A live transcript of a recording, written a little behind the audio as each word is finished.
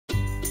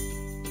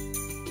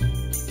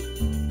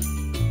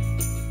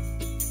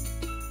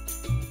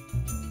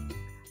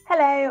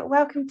Hello,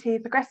 welcome to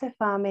Progressive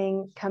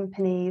Farming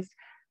Company's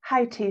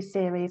how-to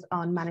series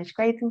on managed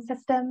grazing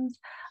systems.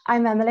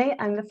 I'm Emily,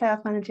 I'm the sales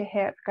manager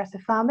here at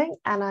Progressive Farming,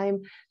 and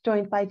I'm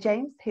joined by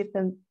James, who's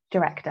the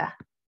director.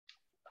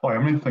 Hi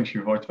Emily, thanks for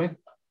inviting me.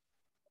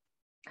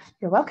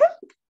 You're welcome.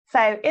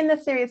 So in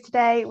this series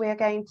today, we are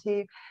going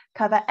to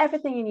cover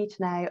everything you need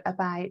to know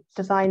about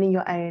designing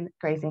your own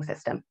grazing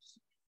system.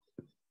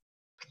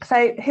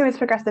 So who is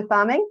Progressive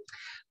Farming?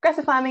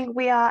 Progressive Farming,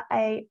 we are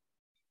a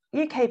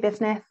UK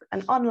business,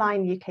 an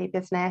online UK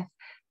business,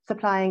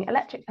 supplying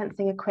electric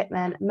fencing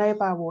equipment,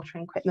 mobile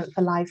watering equipment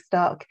for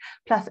livestock,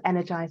 plus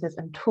Energisers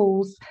and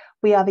tools.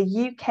 We are the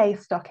UK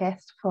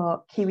stockist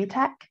for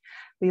KiwiTech.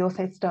 We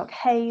also stock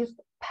Hayes,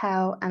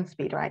 Pell and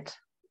Speedrite.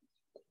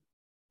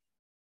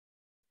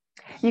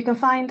 You can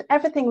find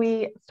everything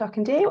we stock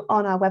and do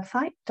on our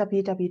website,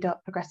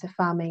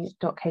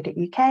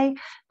 www.progressivefarming.co.uk.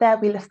 There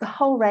we list the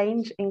whole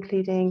range,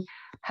 including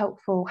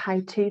helpful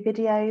how-to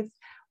videos,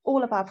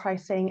 all of our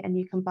pricing, and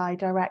you can buy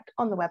direct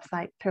on the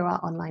website through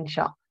our online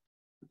shop.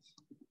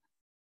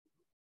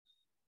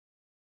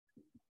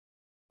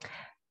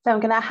 So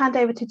I'm going to hand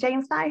over to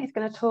James now, who's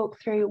going to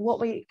talk through what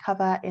we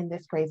cover in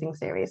this grazing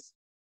series.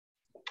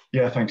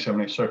 Yeah, thanks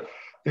Emily. So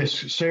this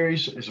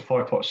series is a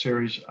 5-part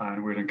series,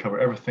 and we're going to cover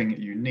everything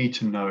you need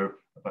to know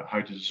about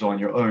how to design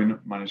your own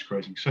managed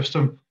grazing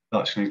system.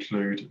 That's going to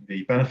include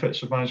the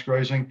benefits of managed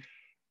grazing,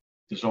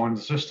 design of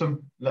the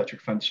system,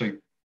 electric fencing,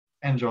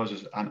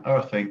 Energizers and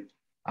earthing,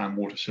 and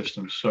water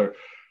systems. So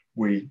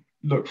we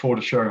look forward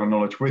to sharing our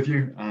knowledge with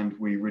you, and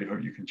we really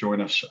hope you can join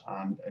us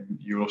and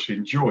you'll also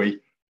enjoy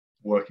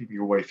working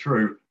your way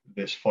through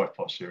this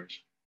 5-part series.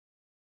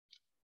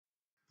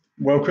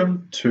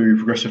 Welcome to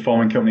Progressive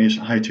Farming Company's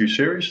how-to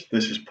series.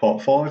 This is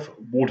part 5,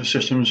 water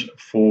systems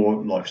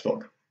for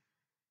livestock.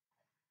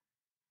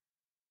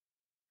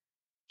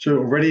 So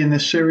already in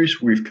this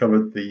series, we've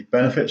covered the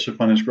benefits of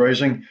managed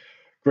grazing,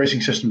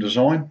 grazing system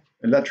design,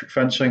 electric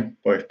fencing,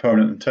 both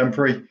permanent and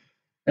temporary,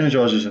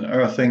 Energizers and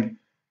earthing,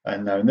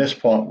 and now in this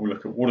part we'll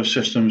look at water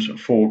systems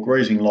for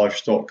grazing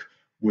livestock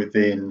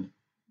within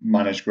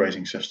managed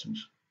grazing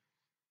systems.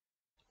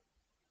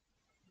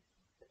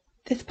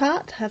 This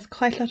part has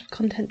quite a lot of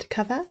content to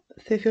cover,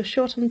 so if you're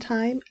short on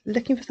time,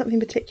 looking for something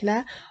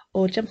particular,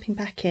 or jumping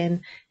back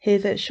in,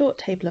 here's a short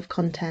table of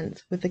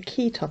contents with the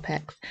key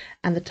topics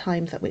and the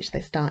times at which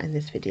they start in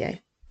this video.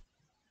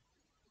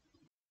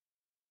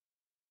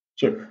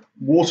 So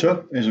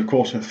water is of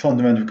course a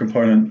fundamental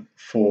component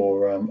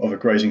of a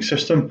grazing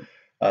system.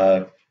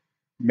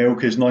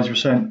 Milk is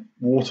 90%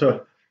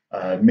 water,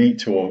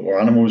 meat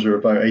or animals are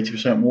about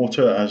 80%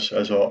 water,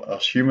 as are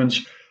us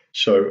humans.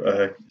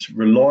 So it's a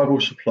reliable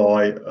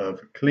supply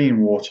of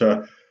clean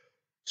water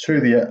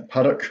to the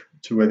paddock,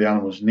 to where the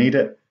animals need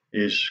it,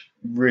 is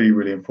really,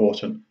 really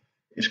important.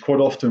 It's quite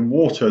often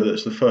water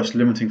that's the first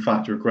limiting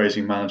factor of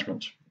grazing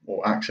management,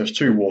 or access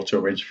to water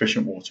or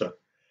insufficient water.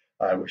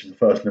 Which is the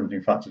first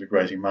limiting factor to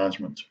grazing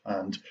management.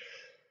 And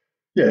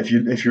yeah, if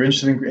you're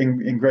interested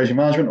in grazing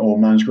management or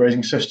managed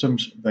grazing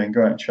systems, then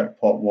go out and check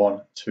part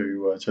 1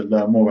 to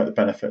learn more about the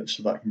benefits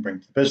that can bring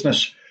to the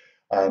business.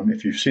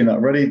 If you've seen that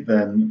already,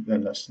 then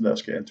let's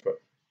get into it.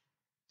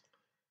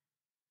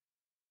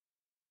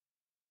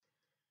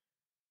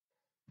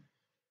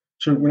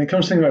 So when it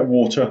comes to thinking about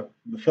water,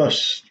 the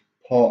first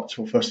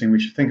thing we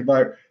should think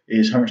about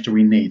is how much do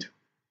we need,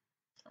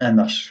 and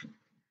that's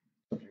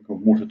something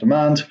called water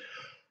demand.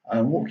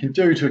 And what we can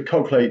do to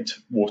calculate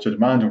water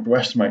demand, or to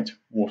estimate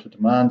water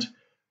demand,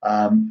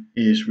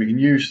 is we can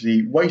use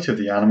the weight of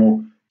the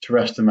animal to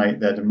estimate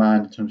their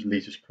demand in terms of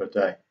litres per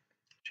day.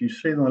 So you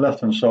see on the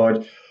left-hand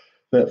side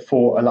that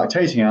for a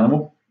lactating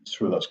animal,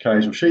 whether that's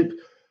cows or sheep,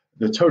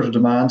 the total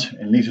demand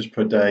in litres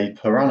per day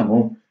per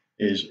animal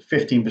is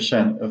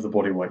 15% of the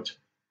body weight,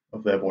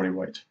 of their body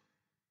weight.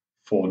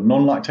 For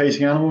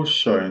non-lactating animals,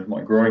 so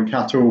like growing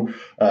cattle,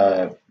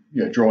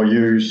 dry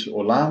ewes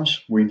or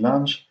lambs, weaned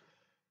lambs,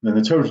 then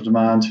the total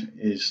demand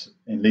is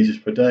in litres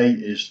per day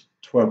is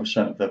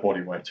 12% of their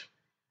body weight.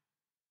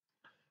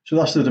 So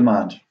that's the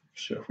demand.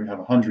 So if we have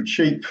 100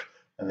 sheep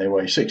and they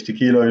weigh 60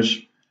 kilos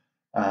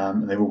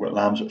and they've all got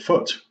lambs at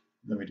foot,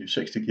 then we do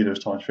 60 kilos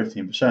times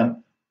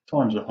 15%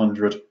 times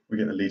 100, we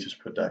get the litres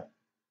per day.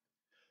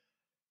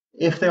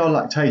 If they are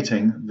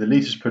lactating, the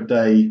litres per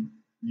day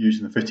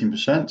using the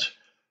 15%,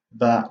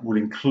 that will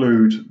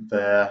include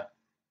their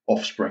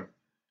offspring.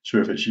 So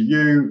if it's a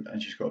ewe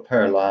and she's got a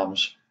pair of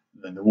lambs,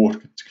 then the water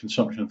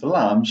consumption of the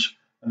lambs,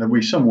 and there'll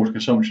be some water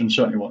consumption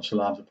certainly once the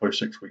lambs are post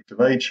 6 weeks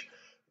of age,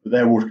 but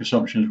their water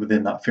consumption is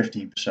within that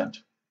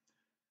 15%.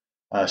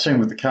 Same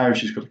with the cow,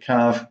 she's got a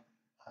calf,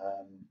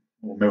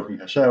 or milking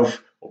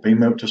herself, or being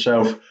milked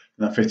herself, and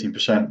that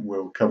 15%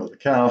 will cover the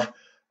calf,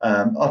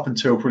 up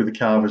until probably the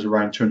calf is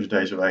around 200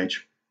 days of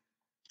age.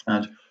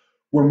 And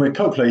when we're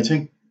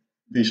calculating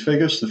these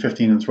figures, the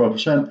 15 and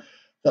 12%,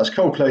 that's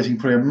calculating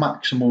probably a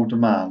maximal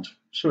demand.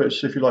 So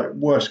it's, if you like,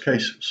 worst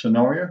case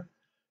scenario.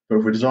 But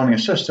if we're designing a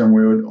system,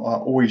 we are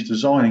always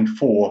designing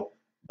for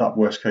that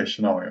worst case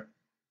scenario.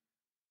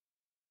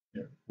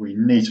 we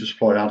need to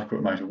supply an adequate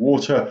amount of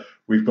water.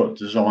 We've got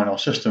to design our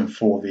system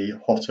for the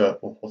hotter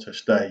or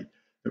hottest day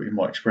that we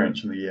might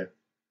experience in the year.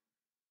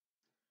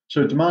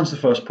 So demand's the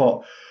first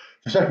part.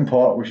 The second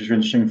part, which is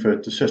interesting for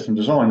the system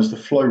design, is the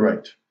flow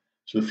rate.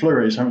 So the flow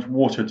rate is how much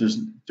water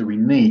do we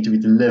need to be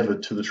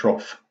delivered to the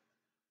trough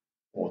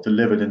or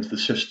delivered into the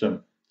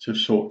system to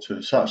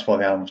satisfy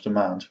the animal's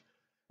demand.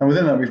 And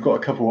within that, we've got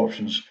a couple of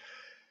options.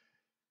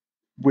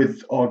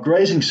 With our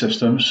grazing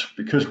systems,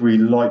 because we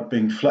like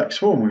being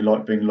flexible and we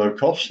like being low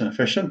cost and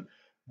efficient,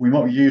 we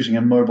might be using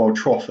a mobile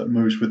trough that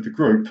moves with the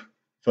group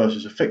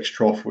versus a fixed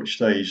trough which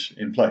stays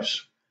in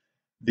place.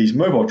 These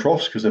mobile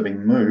troughs, because they're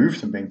being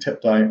moved and being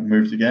tipped out and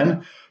moved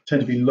again,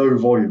 tend to be low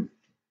volume.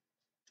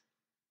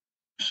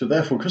 So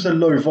therefore, because they're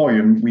low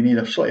volume, we need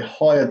a slightly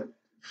higher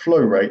flow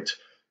rate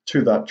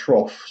to that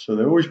trough. So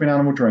there'll always be an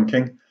animal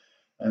drinking,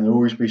 and there'll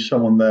always be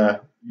someone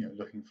there,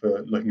 looking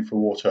for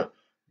water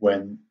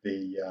when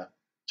the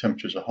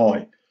temperatures are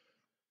high.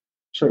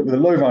 So with a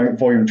low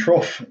volume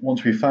trough,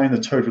 once we've found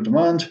the total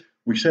demand,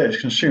 we say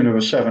it's consumed over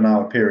a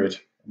 7-hour period.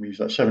 We use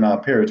that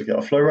 7-hour period to get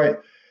our flow rate.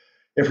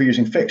 If we're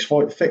using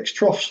fixed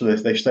troughs, so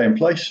they stay in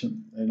place,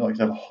 and they like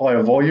to have a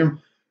higher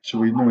volume, so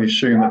we normally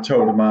assume that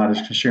total demand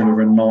is consumed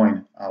over a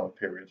 9-hour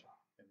period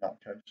in that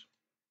case.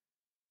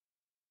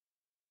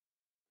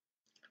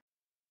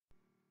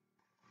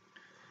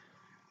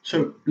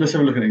 So let's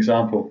have a look at an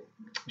example.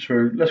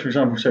 So let's, for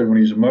example, say we want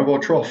to use a mobile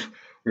trough.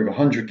 We have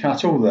 100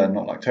 cattle, they're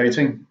not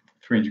lactating,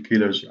 300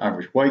 kilos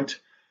average weight.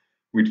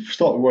 We'd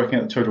start working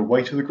out the total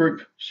weight of the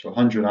group. So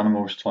 100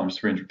 animals times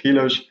 300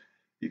 kilos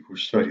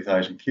equals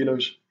 30,000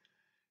 kilos.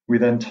 We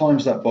then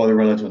times that by the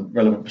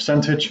relevant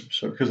percentage.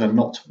 So because they're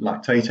not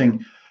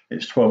lactating,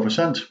 it's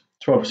 12%.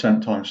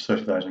 12% times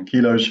 30,000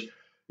 kilos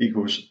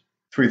equals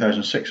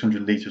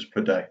 3,600 litres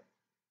per day.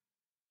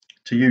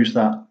 To use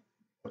that,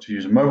 or to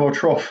use a mobile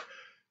trough,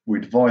 we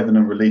divide the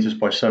number of litres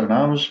by 7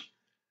 hours,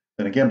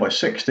 then again by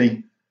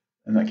 60,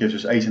 and that gives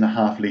us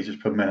 8.5 litres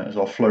per minute as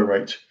our flow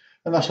rate.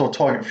 And that's our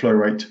target flow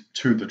rate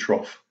to the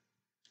trough.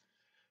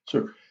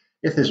 So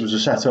if this was a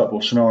setup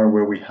or scenario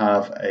where we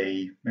have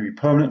a maybe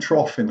permanent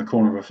trough in the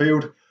corner of a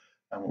field,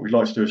 and what we'd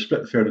like to do is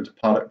split the field into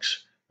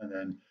paddocks and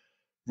then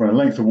run a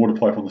length of water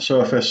pipe on the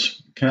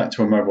surface, connect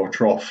to a mobile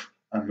trough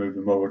and move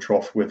the mobile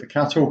trough with the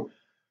cattle,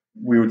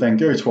 we would then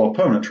go to our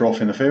permanent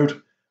trough in the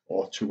field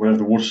or to wherever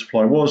the water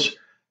supply was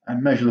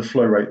and measure the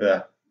flow rate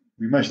there.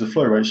 We measure the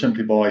flow rate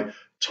simply by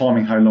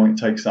timing how long it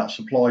takes that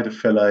supply to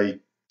fill a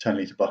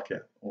 10-litre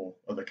bucket or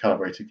other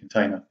calibrated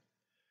container.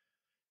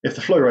 If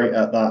the flow rate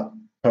at that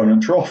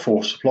permanent trough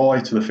or supply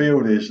to the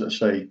field is, let's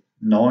say,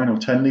 9 or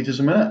 10 litres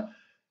a minute,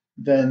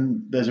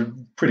 then there's a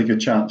pretty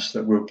good chance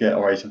that we'll get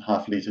our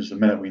 8.5 litres a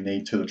minute we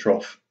need to the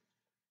trough.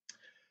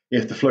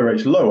 If the flow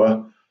rate's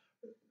lower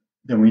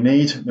than we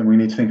need, then we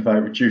need to think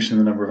about reducing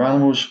the number of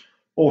animals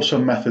or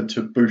some method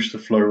to boost the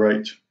flow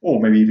rate,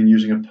 or maybe even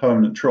using a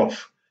permanent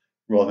trough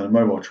rather than a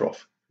mobile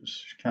trough.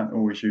 Because you can't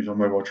always use our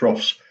mobile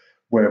troughs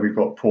where we've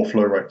got poor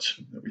flow rates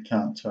that we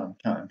can't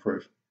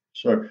improve.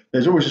 So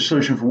there's always a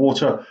solution for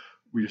water.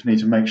 We just need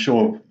to make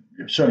sure,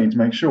 certainly to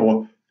make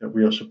sure that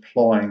we are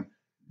supplying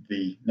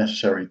the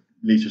necessary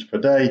litres per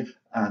day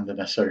and the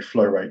necessary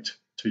flow rate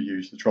to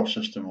use the trough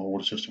system or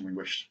water system we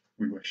wish.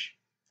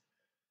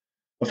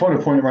 The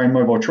final point around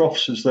mobile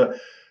troughs is that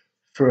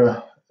for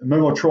a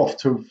mobile trough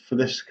for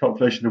this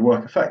calculation to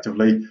work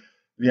effectively,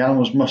 the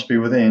animals must be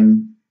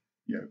within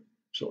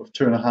sort of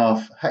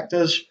 2.5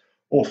 hectares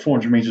or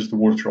 400 meters of the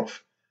water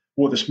trough.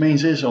 What this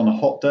means is on a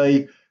hot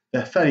day,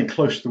 they're fairly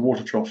close to the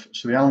water trough.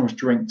 So the animals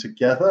drink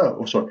together,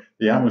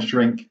 the animals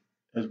drink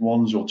as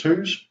ones or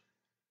twos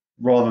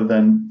rather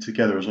than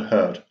together as a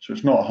herd. So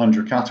it's not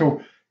 100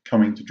 cattle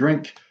coming to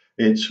drink,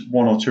 it's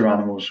 1 or 2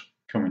 animals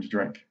coming to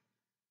drink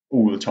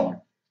all the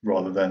time,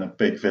 rather than a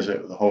big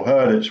visit with the whole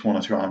herd. It's 1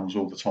 or 2 animals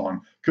all the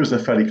time because they're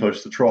fairly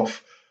close to the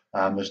trough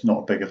and there's not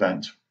a big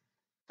event.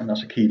 And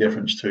that's a key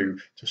difference to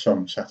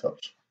some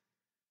setups.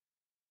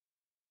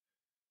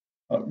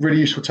 Really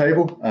useful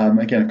table.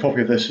 Again, a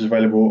copy of this is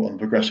available on the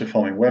Progressive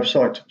Farming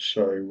website,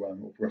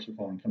 or Progressive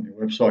Farming Company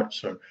website.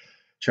 So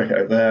check it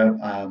out there.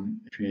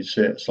 If you need to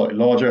see it slightly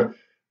larger,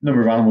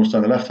 number of animals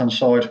down the left-hand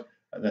side,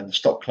 and then the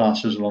stock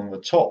classes along the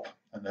top,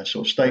 and their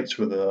sort of states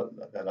whether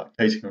they're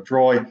lactating or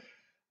dry,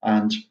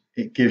 and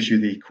it gives you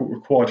the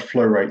required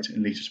flow rate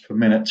in litres per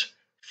minute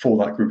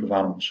for that group of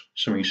animals.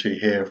 So you see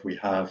here, if we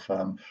have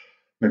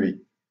maybe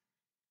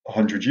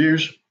 100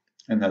 ewes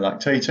and they're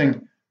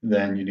lactating,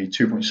 then you need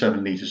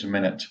 2.7 litres a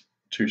minute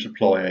to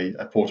supply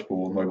a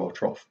portable or mobile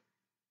trough.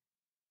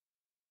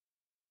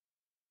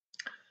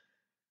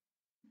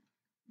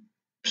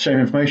 Same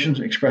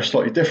information expressed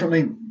slightly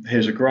differently.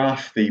 Here's a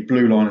graph. The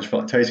blue line is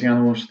for lactating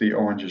animals, the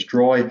orange is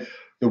dry.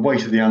 The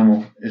weight of the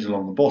animal is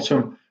along the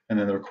bottom, and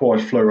then the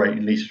required flow rate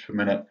in litres per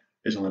minute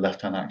is on the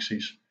left-hand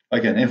axis.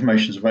 Again,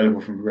 information is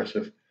available from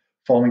Progressive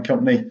Farming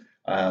Company.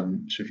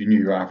 So if you knew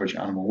your average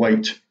animal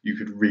weight, you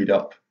could read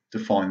up to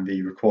find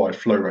the required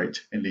flow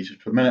rate in litres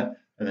per minute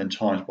and then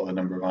times by the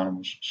number of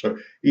animals. So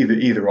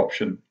either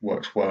option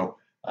works well,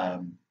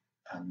 and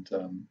And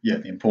yeah,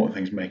 the important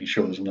thing is making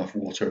sure there's enough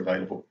water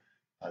available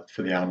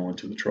for the animal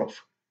into the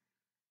trough.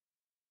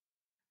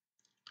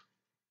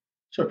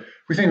 So if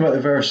we think about the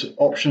various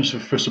options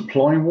for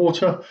supplying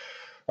water,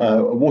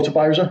 a water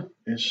bowser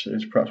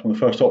is perhaps one of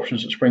the first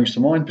options that springs to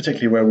mind,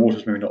 particularly where water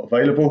is maybe not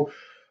available.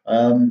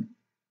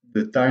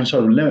 The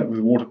downside or limit with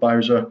a water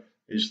bowser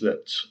is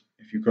that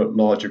if you've got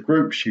larger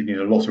groups, you need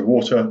a lot of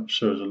water,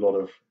 so there's a lot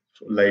of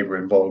labour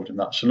involved in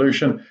that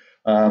solution.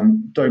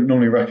 Don't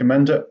normally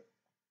recommend it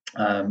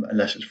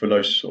unless it's for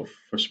those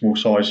for small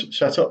size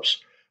setups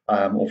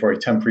or very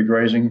temporary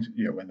grazing.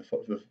 When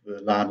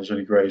the land is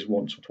only grazed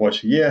once or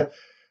twice a year.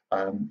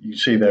 You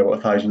see there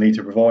what 1,000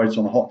 litre provides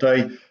on a hot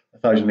day.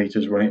 1,000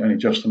 litres are only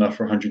just enough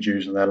for 100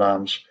 ewes and their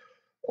lambs,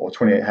 or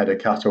 28 head of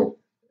cattle,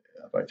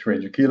 about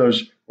 300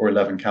 kilos, or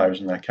 11 cows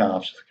and their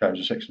calves. The cows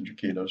are 600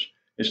 kilos.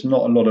 It's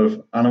not a lot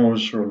of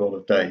animals for a lot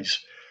of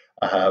days.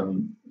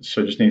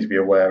 So just need to be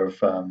aware of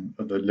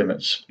the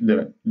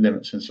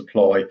limits in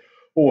supply,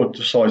 or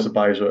to size the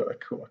bowser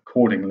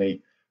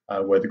accordingly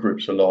where the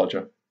groups are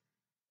larger.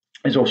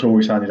 It's also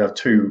always handy to have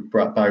 2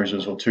 brat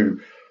bowsers or 2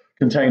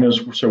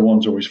 containers, so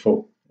one's always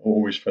full or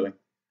always filling.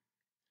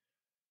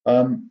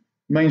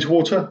 Mains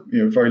water,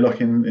 very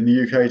lucky in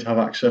the UK to have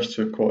access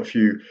to quite a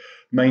few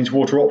mains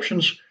water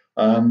options.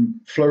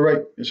 Flow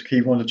rate is a key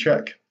one to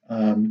check.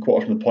 Quite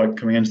often the pipe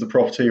coming into the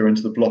property or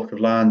into the block of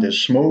land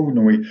is small,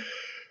 normally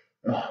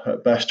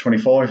at best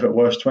 25, at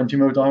worst 20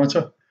 mil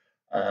diameter.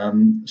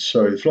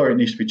 So the flow rate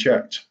needs to be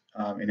checked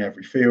in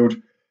every field,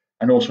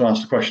 and also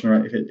ask the question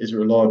around is it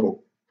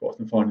reliable. Quite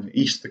often find in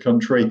the east of the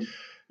country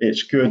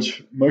it's good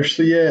most of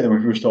the year. Then when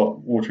people start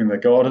watering their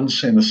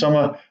gardens in the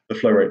summer, the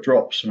flow rate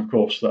drops, and of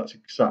course that's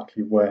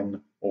exactly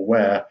when or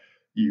where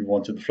you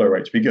wanted the flow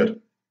rate to be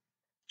good.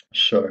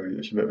 So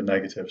it's a bit of a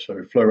negative.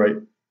 So flow rate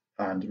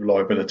and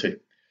reliability.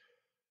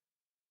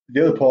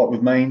 The other part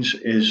with mains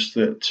is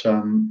that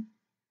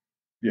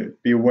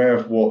be aware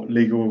of what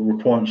legal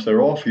requirements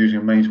there are for using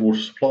a mains water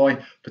supply,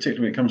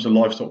 particularly when it comes to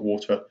livestock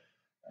water.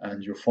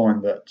 And you'll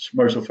find that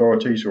most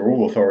authorities, or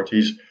all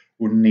authorities,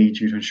 will need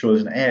you to ensure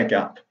there's an air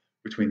gap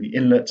between the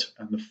inlet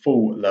and the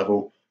full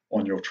level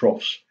on your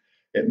troughs.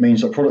 It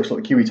means that products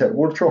like the Kiwi-Tech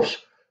water troughs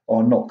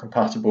are not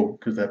compatible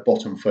because they're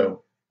bottom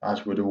fill,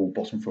 as would all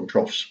bottom fill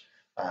troughs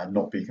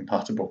not be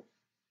compatible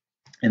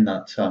in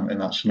that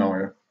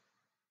scenario.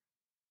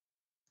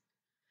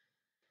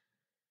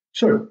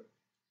 So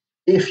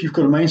if you've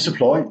got a main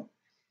supply,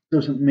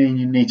 doesn't mean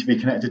you need to be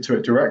connected to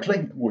it directly.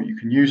 What you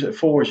can use it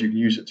for is you can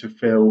use it to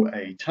fill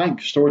a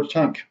tank, storage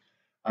tank,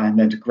 and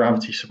then to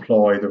gravity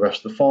supply the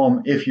rest of the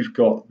farm if you've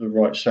got the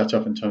right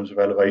setup in terms of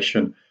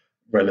elevation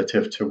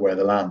relative to where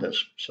the land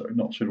is. So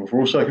not suitable for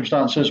all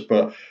circumstances,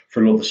 but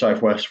for a lot of the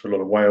southwest, for a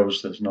lot of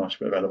Wales, there's a nice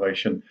bit of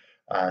elevation,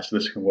 so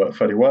this can work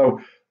fairly well.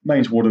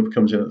 Mains water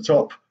comes in at the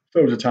top,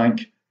 fills a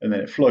tank, and then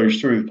it flows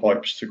through the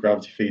pipes to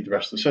gravity feed the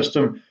rest of the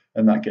system,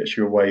 and that gets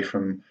you away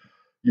from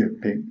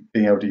being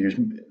able to use,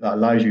 that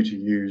allows you to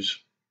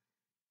use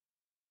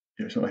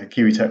something like a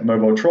Kiwi-Tech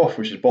mobile trough,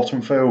 which is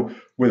bottom fill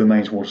with a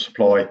mains water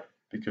supply,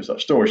 because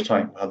that storage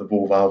tank will have the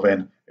ball valve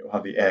in, it will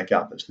have the air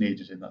gap that's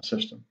needed in that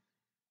system.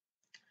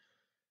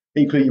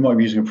 Equally, you might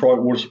be using a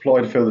private water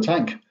supply to fill the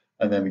tank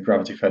and then be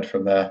gravity fed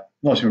from there.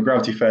 Nice thing with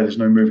gravity fed is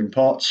no moving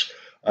parts.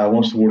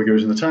 Once the water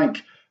goes in the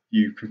tank,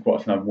 you can quite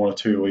often have 1 or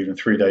 2 or even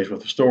 3 days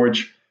worth of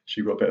storage, so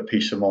you've got a bit of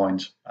peace of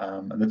mind.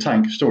 And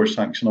the storage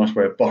tank is a nice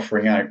way of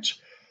buffering out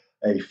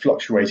a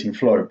fluctuating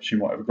flow. So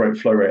you might have a great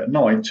flow rate at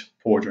night,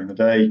 pour during the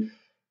day,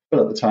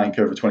 fill up the tank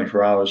over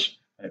 24 hours,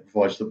 and it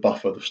provides the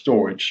buffer, the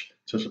storage,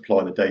 to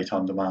supply the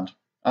daytime demand.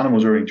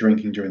 Animals are already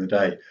drinking during the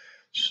day,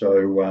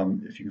 so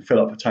if you can fill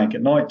up a tank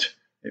at night,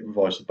 it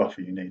provides the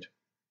buffer you need.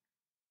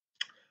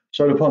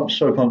 Solar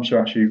pumps are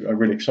actually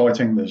really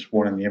exciting. There's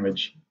one in the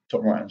image,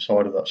 top right hand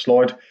side of that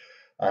slide,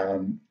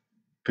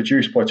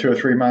 produced by 2 or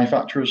 3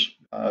 manufacturers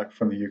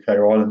from the UK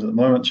or Ireland at the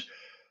moment.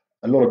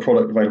 A lot of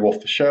product available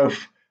off the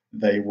shelf.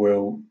 They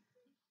will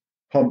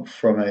pump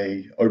from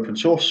a open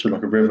source, so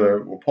like a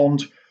river or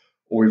pond,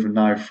 or even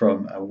now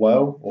from a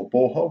well or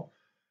borehole.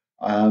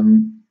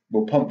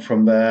 We'll pump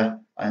from there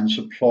and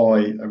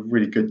supply a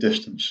really good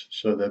distance.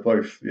 So they're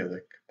both,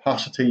 the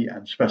capacity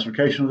and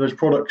specification of those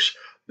products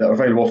that are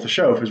available off the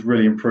shelf has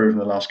really improved in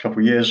the last couple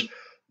of years.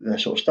 They're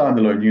sort of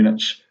standalone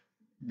units,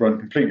 run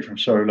completely from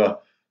solar,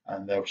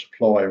 and they'll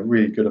supply a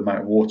really good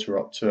amount of water,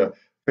 up to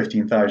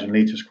 15,000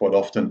 litres quite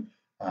often,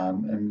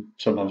 and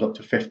sometimes up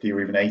to 50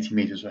 or even 80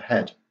 metres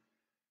ahead.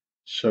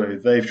 So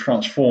they've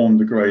transformed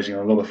the grazing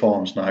on a lot of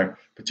farms now,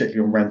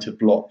 particularly on rented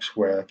blocks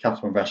where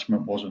capital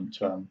investment wasn't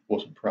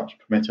perhaps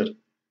permitted.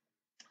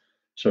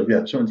 So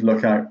yeah, something to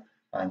look out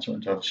and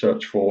something to have a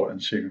search for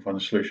and see if you can find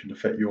a solution to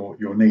fit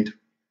your need.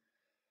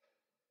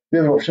 The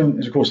other option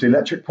is, of course, the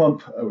electric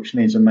pump, which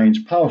needs a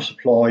mains power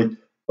supply,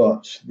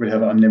 but really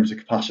have an unlimited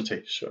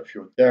capacity. So if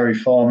you're dairy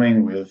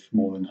farming with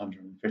more than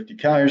 150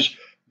 cows,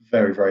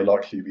 very, very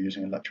likely you'll be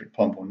using an electric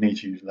pump or need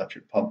to use an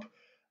electric pump.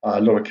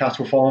 A lot of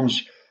cattle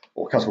farms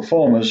or cattle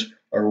farmers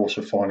are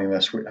also finding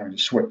they're having to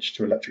switch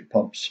to electric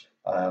pumps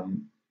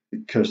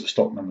because the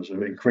stock numbers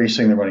are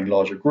increasing. They're running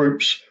larger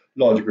groups,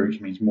 Larger groups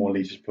means more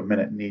litres per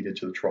minute needed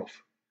to the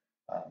trough.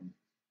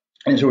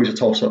 And it's always a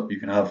toss-up. You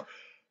can have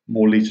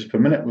more litres per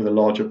minute with a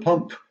larger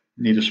pump,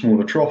 need a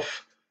smaller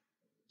trough,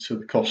 so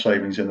the cost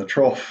savings in the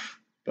trough,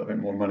 but a bit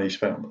more money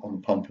spent on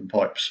the pump and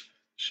pipes.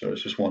 So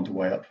it's just one to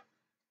weigh up.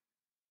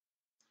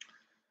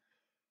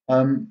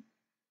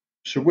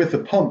 So with the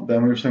pump,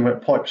 then we were thinking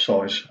about pipe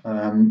size,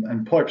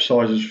 and pipe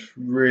size is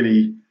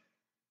really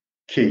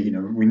key. You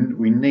know,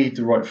 we need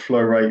the right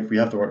flow rate. If we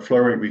have the right flow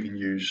rate, we can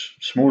use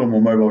smaller,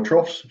 more mobile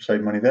troughs,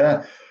 save money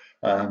there,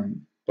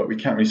 but we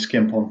can't really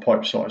skimp on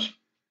pipe size.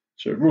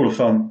 So rule of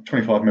thumb,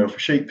 25 mil for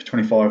sheep,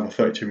 25 or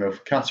 32 mil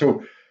for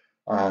cattle,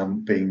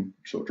 being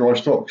sort of dry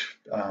stocks,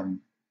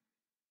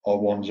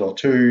 R1s,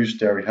 R2s,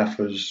 dairy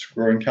heifers,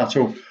 growing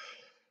cattle.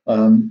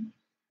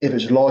 If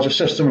it's a larger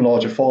system,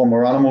 larger farm,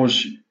 more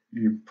animals,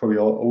 you probably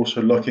are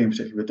also looking,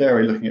 particularly with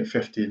dairy, looking at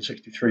 50 and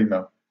 63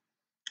 mil.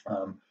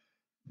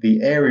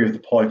 The area of the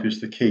pipe is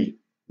the key.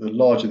 The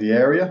larger the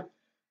area,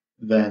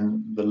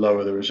 then the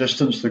lower the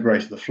resistance, the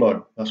greater the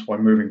flow. That's why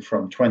moving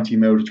from 20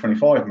 mil to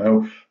 25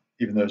 mil,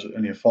 even though there's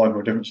only a 5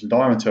 mil difference in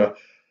diameter,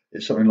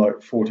 it's something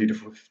like 40 to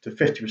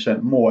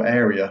 50% more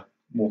area,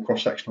 more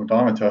cross-sectional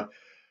diameter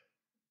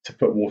to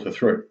put water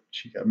through.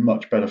 So you get a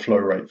much better flow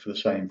rate for the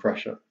same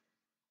pressure.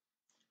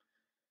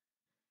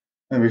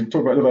 And we've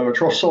talked about a little bit about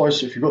trough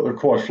size. If you've got the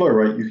required flow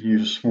rate, you can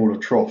use a smaller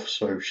trough.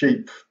 So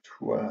sheep,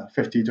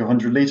 50 to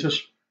 100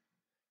 litres,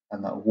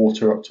 and that will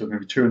water up to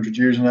maybe 200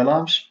 ewes in their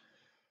lambs.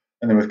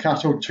 And then with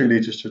cattle, 2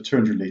 litres to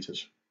 200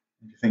 litres.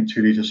 If you think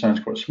 2 litres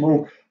sounds quite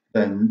small,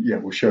 then yeah,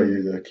 we'll show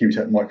you the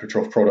Kiwitech Micro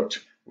Trough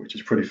product, which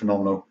is pretty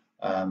phenomenal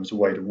as a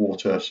way to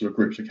water sort of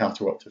groups of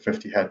cattle up to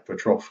 50 head per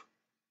trough.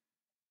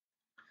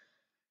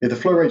 If the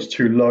flow rate's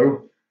too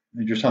low,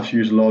 you just have to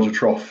use a larger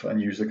trough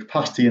and use the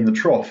capacity in the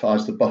trough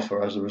as the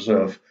buffer, as a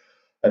reserve.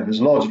 And if it's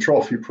a larger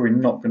trough, you're probably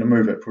not going to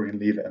move it, probably going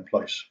to leave it in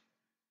place.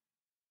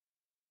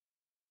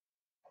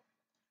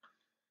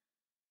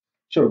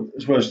 So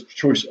as well as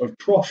choice of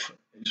trough,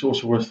 it's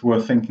also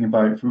worth thinking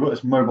about, if we've got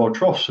this mobile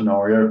trough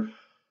scenario,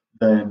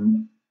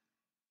 then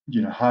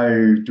you know, how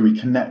do we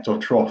connect our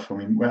trough? I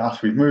mean,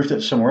 after we've moved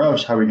it somewhere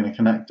else, how are we going to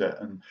connect it?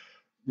 And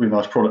really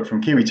nice product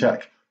from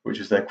Kiwitech, which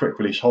is their quick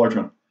release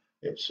hydrant.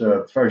 It's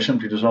very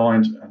simply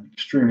designed and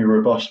extremely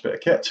robust bit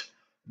of kit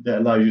that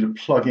allows you to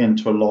plug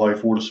into a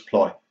live water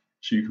supply.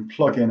 So you can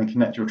plug in and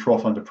connect your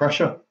trough under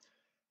pressure.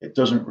 It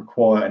doesn't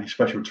require any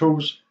special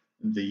tools.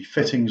 The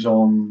fittings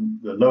on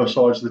the lower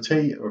sides of the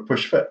T are a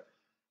push fit,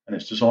 and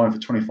it's designed for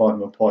 25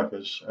 mil pipe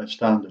as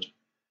standard.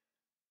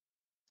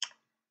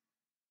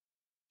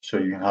 So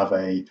you can have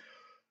a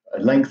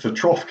length of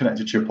trough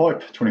connected to your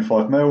pipe,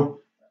 25 mil,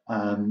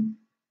 and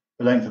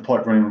the length of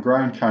pipe running on the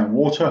ground, carrying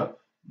water,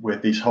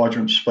 with these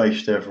hydrants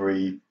spaced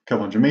every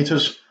couple hundred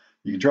meters.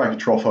 You can drag a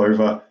trough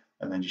over,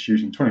 and then just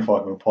using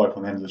 25 mil pipe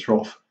on the end of the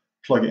trough,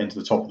 plug it into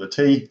the top of the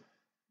T,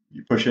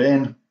 you push it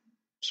in,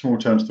 small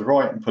turn to the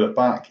right and pull it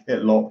back,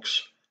 it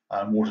locks,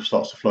 and water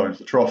starts to flow into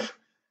the trough.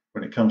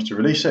 When it comes to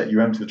release it, you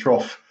empty the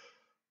trough,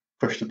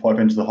 push the pipe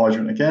into the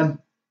hydrant again,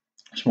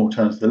 small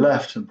turn to the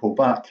left and pull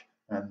back,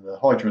 and the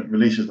hydrant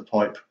releases the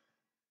pipe,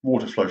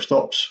 water flow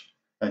stops,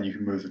 and you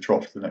can move the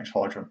trough to the next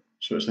hydrant.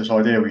 So it's this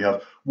idea we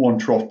have one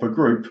trough per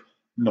group,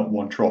 not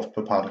one trough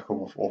per paddock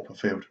or per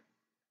field.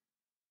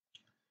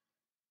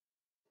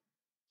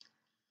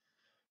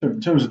 So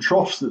in terms of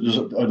troughs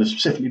that are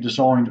specifically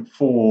designed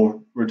for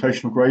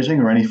rotational grazing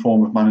or any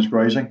form of managed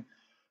grazing,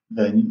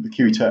 then the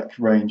Kiwitech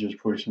range is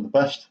probably some of the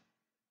best.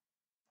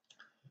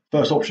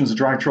 First option is a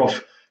drag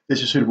trough.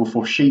 This is suitable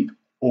for sheep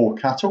or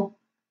cattle.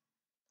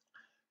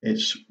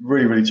 It's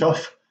really, really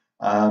tough,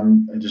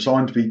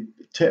 designed to be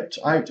tipped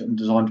out and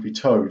designed to be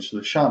towed. So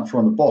the chamfer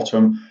on the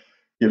bottom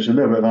gives a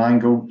little bit of an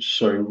angle.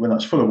 So when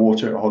that's full of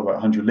water, it'll hold about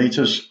 100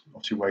 litres,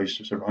 obviously weighs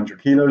just over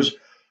 100 kilos,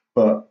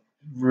 but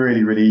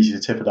really, really easy to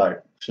tip it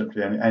out.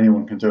 Simply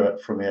anyone can do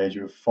it from the age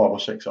of 5 or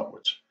 6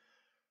 upwards.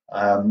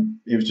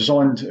 It was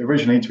designed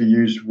originally to be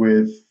used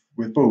with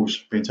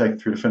bulls being taken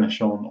through the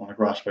finish on a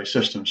grass-based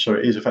system. So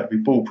it is effectively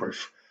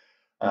bull-proof.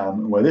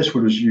 Where this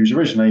wood was used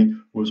originally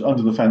was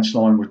under the fence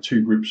line with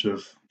 2 groups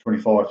of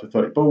 25 to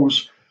 30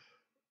 bulls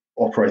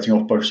operating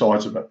off both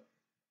sides of it.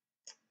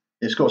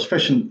 It's got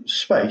sufficient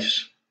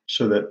space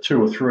so that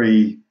 2 or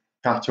 3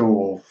 cattle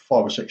or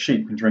 5 or 6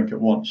 sheep can drink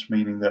at once,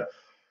 meaning that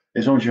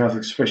as long as you have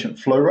the sufficient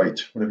flow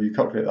rate, whatever you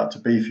calculate that to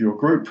be for your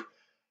group,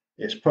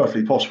 it's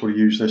perfectly possible to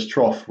use this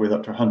trough with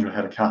up to 100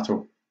 head of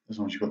cattle, as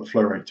long as you've got the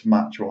flow rate to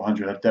match, or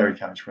 100 head dairy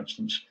cows, for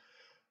instance.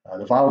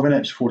 The valve in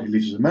it is 40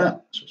 litres a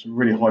minute, so it's a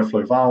really high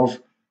flow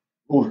valve.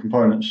 All the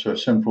components are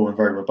simple and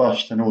very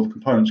robust, and all the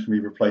components can be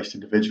replaced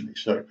individually.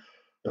 So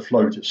the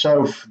float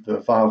itself, the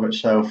valve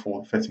itself,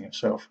 or the fitting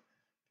itself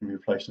can be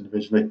replaced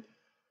individually.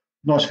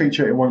 Nice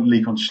feature, it won't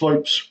leak on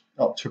slopes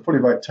up to probably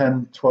about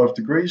 10, 12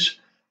 degrees,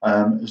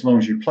 as long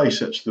as you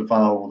place it so the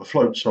valve, or the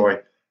float, sorry,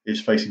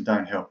 is facing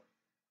downhill.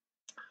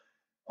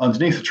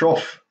 Underneath the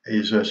trough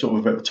is a sort of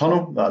a bit of a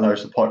tunnel that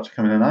allows the pipe to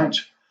come in and out,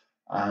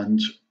 and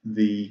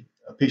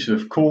a piece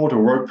of cord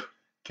or rope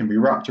can be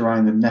wrapped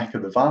around the neck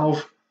of the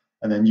valve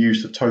and then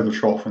used to tow the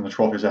trough when the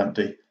trough is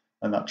empty.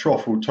 and that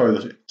trough will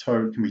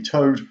can be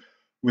towed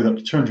with up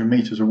to 200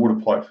 meters of water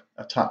pipe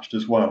attached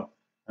as well.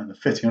 And the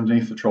fitting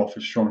underneath the trough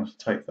is strong enough to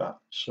take that.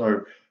 So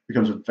it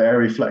becomes a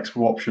very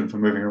flexible option for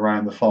moving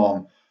around the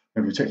farm,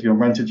 maybe particularly on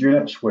rented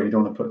units where you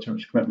don't want to put too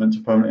much commitment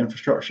to permanent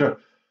infrastructure.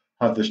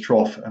 Have this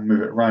trough and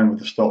move it around with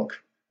the stock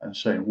and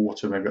say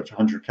water maybe up to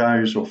 100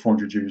 cows or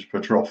 400 ewes per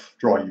trough,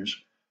 dry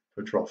ewes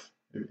per trough,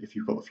 if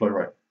you've got the flow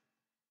rate.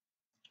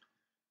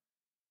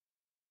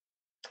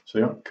 So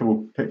yeah, a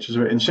couple of pictures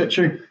of it in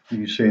situ. You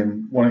can see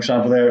in one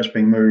example there, it's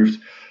being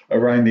moved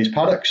around these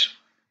paddocks.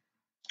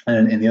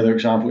 And in the other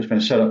example, it's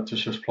been set up to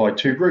supply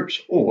 2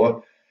 groups,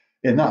 or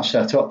in that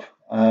setup,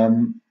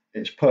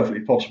 it's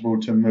perfectly possible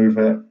to move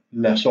it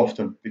less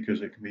often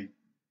because it can be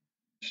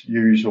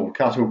used, or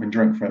cattle can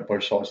drink from it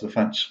both sides of the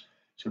fence.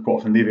 So quite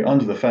often leave it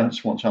under the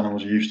fence once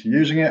animals are used to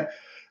using it,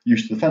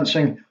 used to the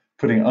fencing,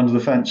 putting it under the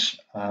fence,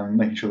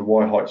 making sure the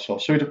wire heights are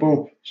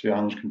suitable so the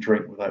animals can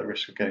drink without the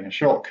risk of getting a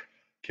shock,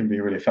 can be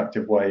a really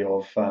effective way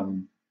of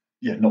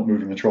not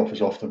moving the trough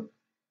as often.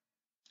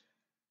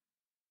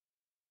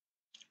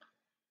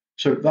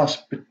 So that's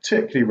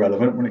particularly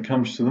relevant when it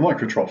comes to the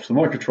micro trough. The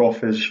micro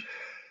trough is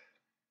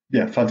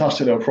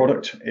fantastic little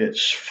product.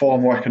 It's far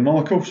more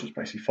economical, so it's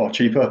basically far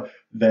cheaper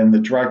than the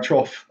drag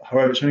trough.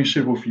 However, it's only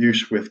suitable for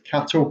use with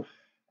cattle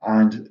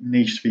and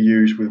needs to be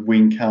used with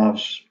weaned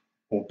calves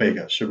or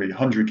bigger, so really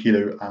 100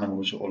 kilo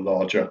animals or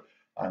larger,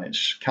 and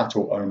it's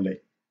cattle only.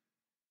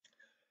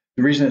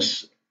 The reason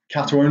it's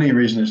cattle only, the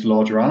reason it's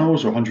larger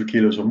animals or 100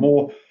 kilos or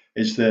more,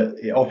 is that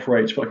it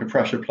operates like a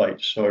pressure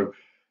plate. So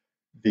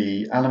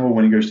the animal,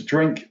 when it goes to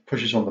drink,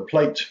 pushes on the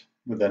plate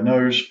with their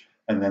nose,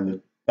 and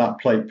then that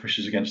plate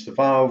pushes against the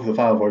valve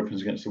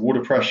opens against the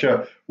water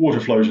pressure, water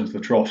flows into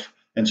the trough,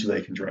 and so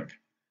they can drink.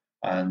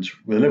 And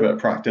with a little bit of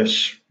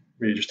practice,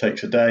 really just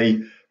takes a day,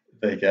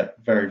 they get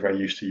very, very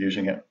used to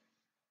using it.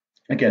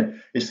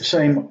 Again, it's the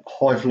same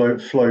high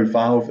flow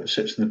valve that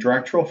sits in the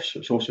drag trough, so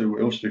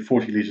we also do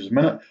 40 litres a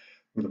minute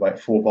with about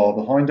 4 bar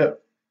behind it.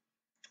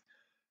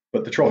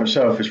 But the trough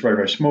itself is very,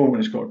 very small, and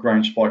it's got a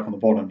ground spike on the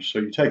bottom. So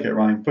you take it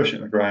around, push it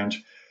in the ground.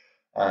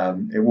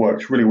 It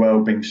works really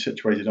well being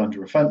situated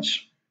under a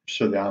fence,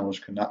 so the animals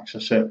can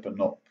access it but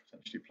not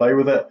potentially play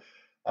with it.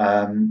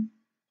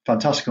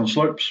 Fantastic on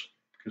slopes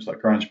because that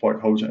ground spike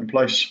holds it in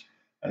place,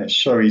 and it's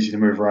so easy to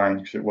move around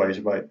because it weighs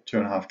about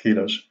 2.5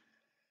 kilos.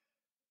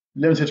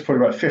 Limited to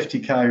probably about 50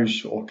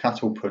 cows or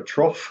cattle per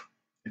trough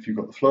if you've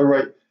got the flow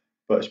rate,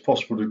 but it's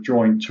possible to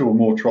join 2 or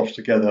more troughs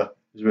together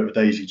as a bit of a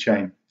daisy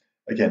chain.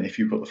 Again, if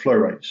you've got the flow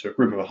rate, so a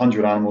group of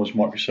 100 animals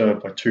might be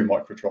served by 2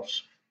 micro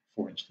troughs,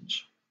 for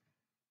instance.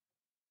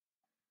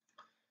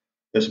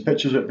 There's some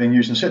pictures of it being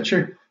used in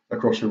situ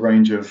across a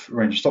range of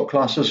stock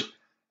classes,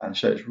 and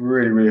so it's a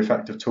really, really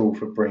effective tool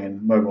for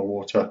bringing mobile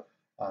water.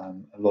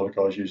 A lot of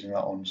guys using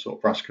that on sort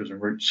of brassicas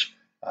and roots.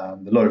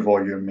 The low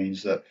volume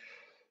means that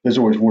there's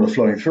always water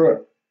flowing through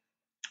it.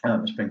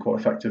 It's been quite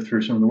effective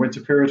through some of the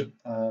winter period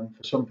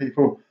for some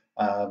people,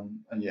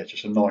 and yeah,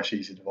 just a nice,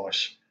 easy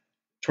device.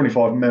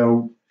 25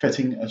 mil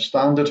fitting as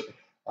standard.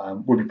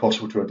 Would be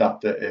possible to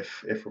adapt it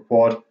if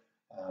required.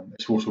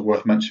 It's also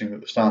worth mentioning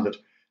that the standard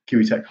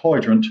Kiwitech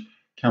hydrant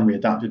can be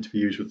adapted to be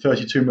used with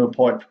 32 mil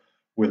pipe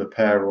with a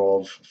pair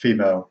of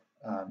female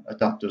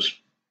adapters.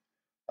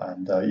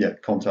 And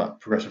contact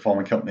Progressive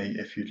Farming Company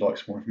if you'd like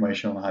some more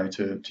information on how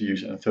to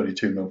use it in a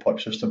 32 mil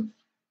pipe system.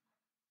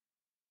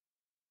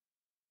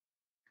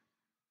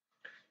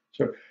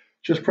 So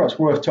just perhaps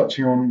worth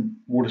touching on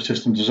water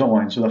system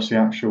design. So that's the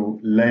actual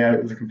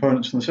layout of the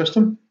components in the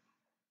system.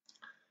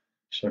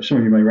 So some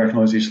of you may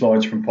recognise these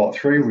slides from part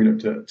 3. We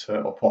looked at,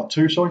 or part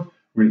 2, sorry.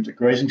 We looked at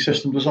grazing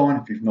system design.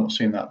 If you've not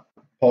seen that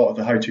part of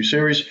the how-to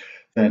series,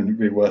 then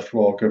really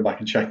worthwhile going back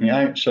and checking it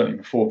out, certainly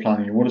before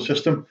planning your water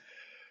system.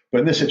 But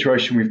in this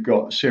situation, we've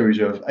got a series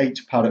of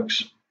 8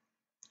 paddocks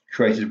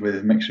created with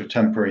a mixture of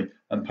temporary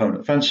and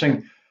permanent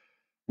fencing.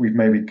 We've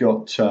maybe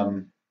got,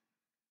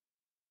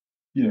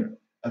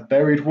 a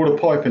buried water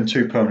pipe and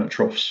 2 permanent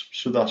troughs.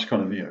 So that's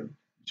kind of,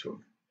 sort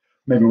of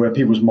maybe where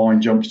people's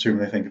mind jumps to when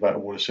they think about a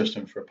water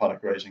system for a paddock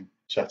grazing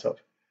setup.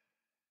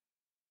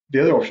 The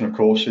other option, of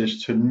course,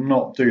 is to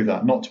not do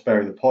that, not to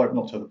bury the pipe,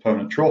 not to have the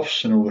permanent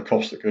troughs and all the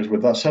cost that goes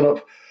with that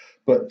setup,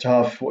 but to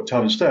have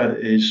instead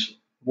is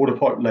water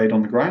pipe laid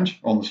on the ground,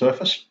 on the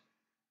surface,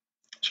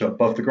 so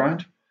above the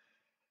ground,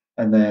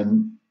 and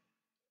then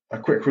a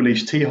quick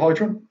release T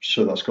hydrant.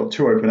 So that's got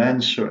 2 open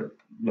ends, so it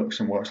looks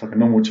and works like a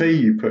normal T.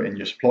 You put in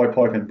your supply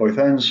pipe in both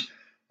ends,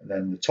 and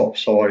then the top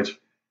side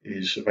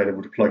is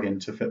available to plug in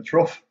to fit the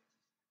trough.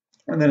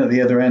 And then at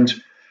the other end,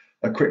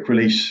 a quick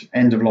release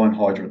end of line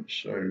hydrant.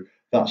 So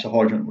that's a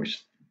hydrant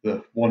which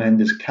the one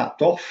end is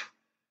capped off.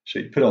 So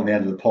you put it on the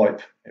end of the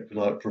pipe, it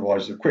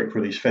provides a quick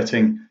release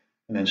fitting,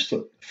 and then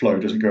the flow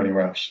doesn't go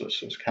anywhere else, so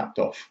it's capped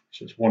off.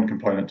 So it's one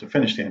component to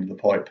finish the end of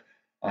the pipe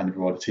and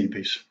provide a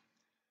T-piece.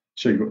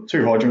 So you've got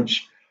 2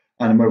 hydrants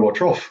and a mobile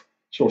trough.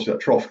 So obviously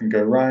that trough can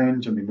go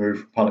round and be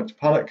moved from paddock to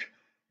paddock.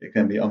 It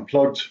can be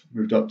unplugged,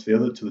 moved up to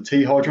the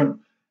T hydrant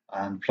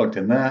and plugged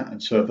in there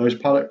and serve those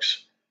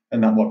paddocks.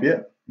 And that might be it.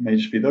 It may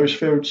just be those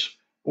fields,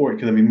 or it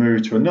can then be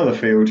moved to another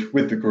field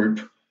with the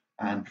group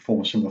and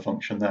perform a similar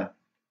function there.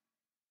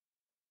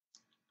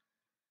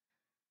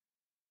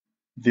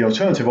 The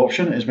alternative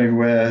option is maybe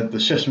where the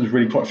system is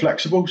really quite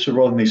flexible. So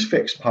rather than these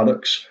fixed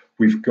paddocks,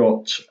 we've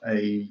got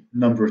a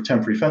number of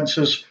temporary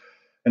fences,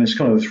 and it's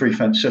kind of a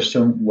 3-fence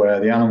system where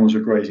the animals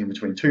are grazing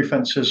between 2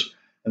 fences,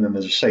 and then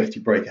there's a safety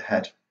break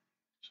ahead.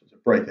 So there's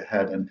a break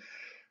ahead, and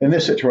in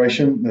this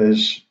situation,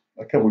 there's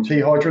a couple of T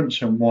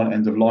hydrants and one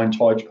end of line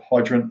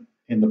hydrant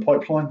in the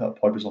pipeline. That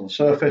pipe is on the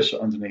surface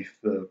underneath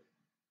the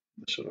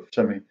sort of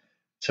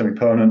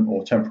semi-permanent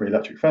or temporary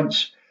electric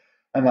fence,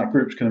 and that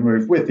group's going to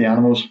move with the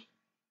animals.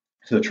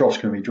 So the trough's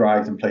going to be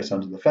dragged and placed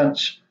under the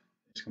fence.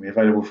 It's going to be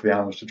available for the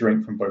animals to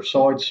drink from both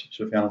sides.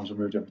 So if the animals are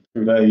moved every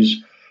 2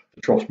 days,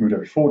 the trough's moved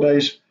every 4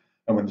 days.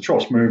 And when the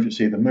trough's moved,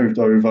 it's either moved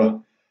over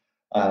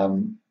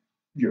and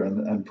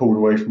pulled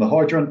away from the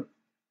hydrant,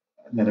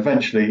 and then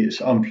eventually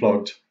it's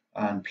unplugged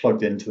and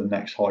plugged into the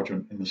next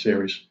hydrant in the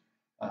series,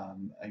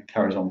 and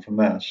carries on from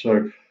there.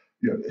 So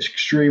it's an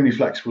extremely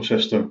flexible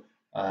system,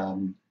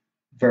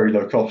 very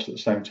low cost at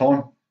the same time,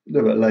 a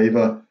little bit of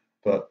labour,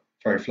 but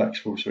very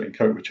flexible, so it can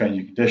cope with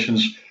changing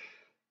conditions,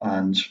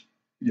 and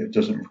it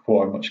doesn't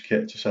require much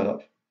kit to set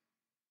up.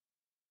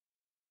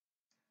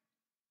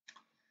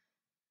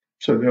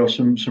 So there are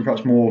some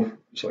perhaps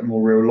slightly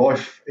more real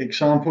life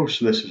examples.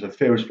 So this is a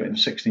field split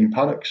into 16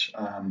 paddocks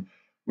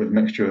with a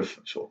mixture of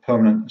sort of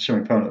permanent and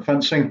semi-permanent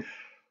fencing.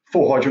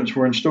 4 hydrants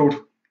were installed.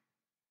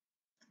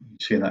 You can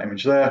see in that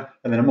image there,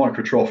 and then a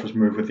micro trough was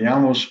moved with the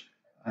animals,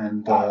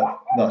 and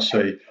that's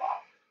a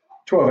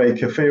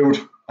 12-acre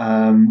field.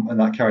 And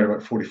that carried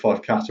about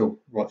 45 cattle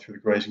right through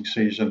the grazing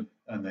season,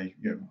 and they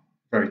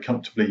very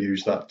comfortably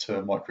use that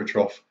micro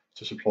trough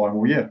to supply them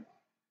all year.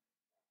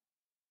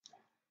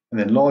 And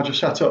then larger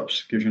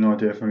setups gives you an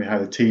idea of maybe how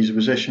the T's are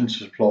positioned to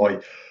supply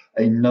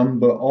a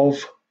number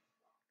of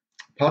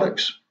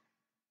paddocks,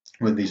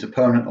 whether these are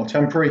permanent or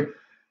temporary,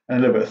 and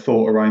a little bit of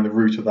thought around the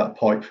route of that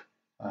pipe,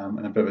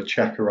 and a bit of a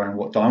check around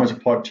what diameter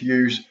pipe to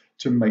use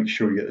to make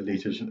sure you get the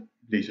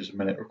litres a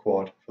minute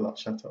required for that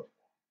setup.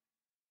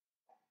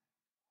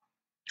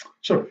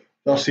 So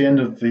that's the end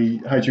of the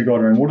how to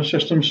guide around water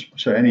systems.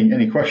 So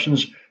any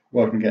questions,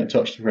 welcome to get in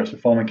touch with the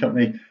Progressive Farming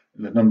Company.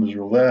 The numbers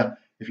are all there.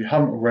 If you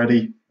haven't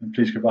already, then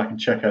please go back and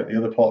check out the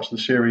other parts of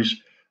the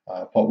series.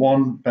 Part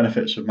 1,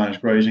 benefits of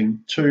managed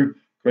grazing. 2,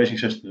 grazing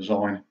system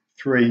design.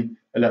 3,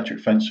 electric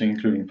fencing,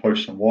 including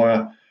posts and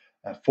wire.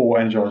 4,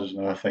 Energisers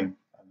and earthing.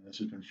 And this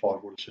has been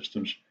 5 water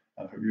systems.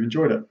 I hope you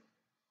enjoyed it.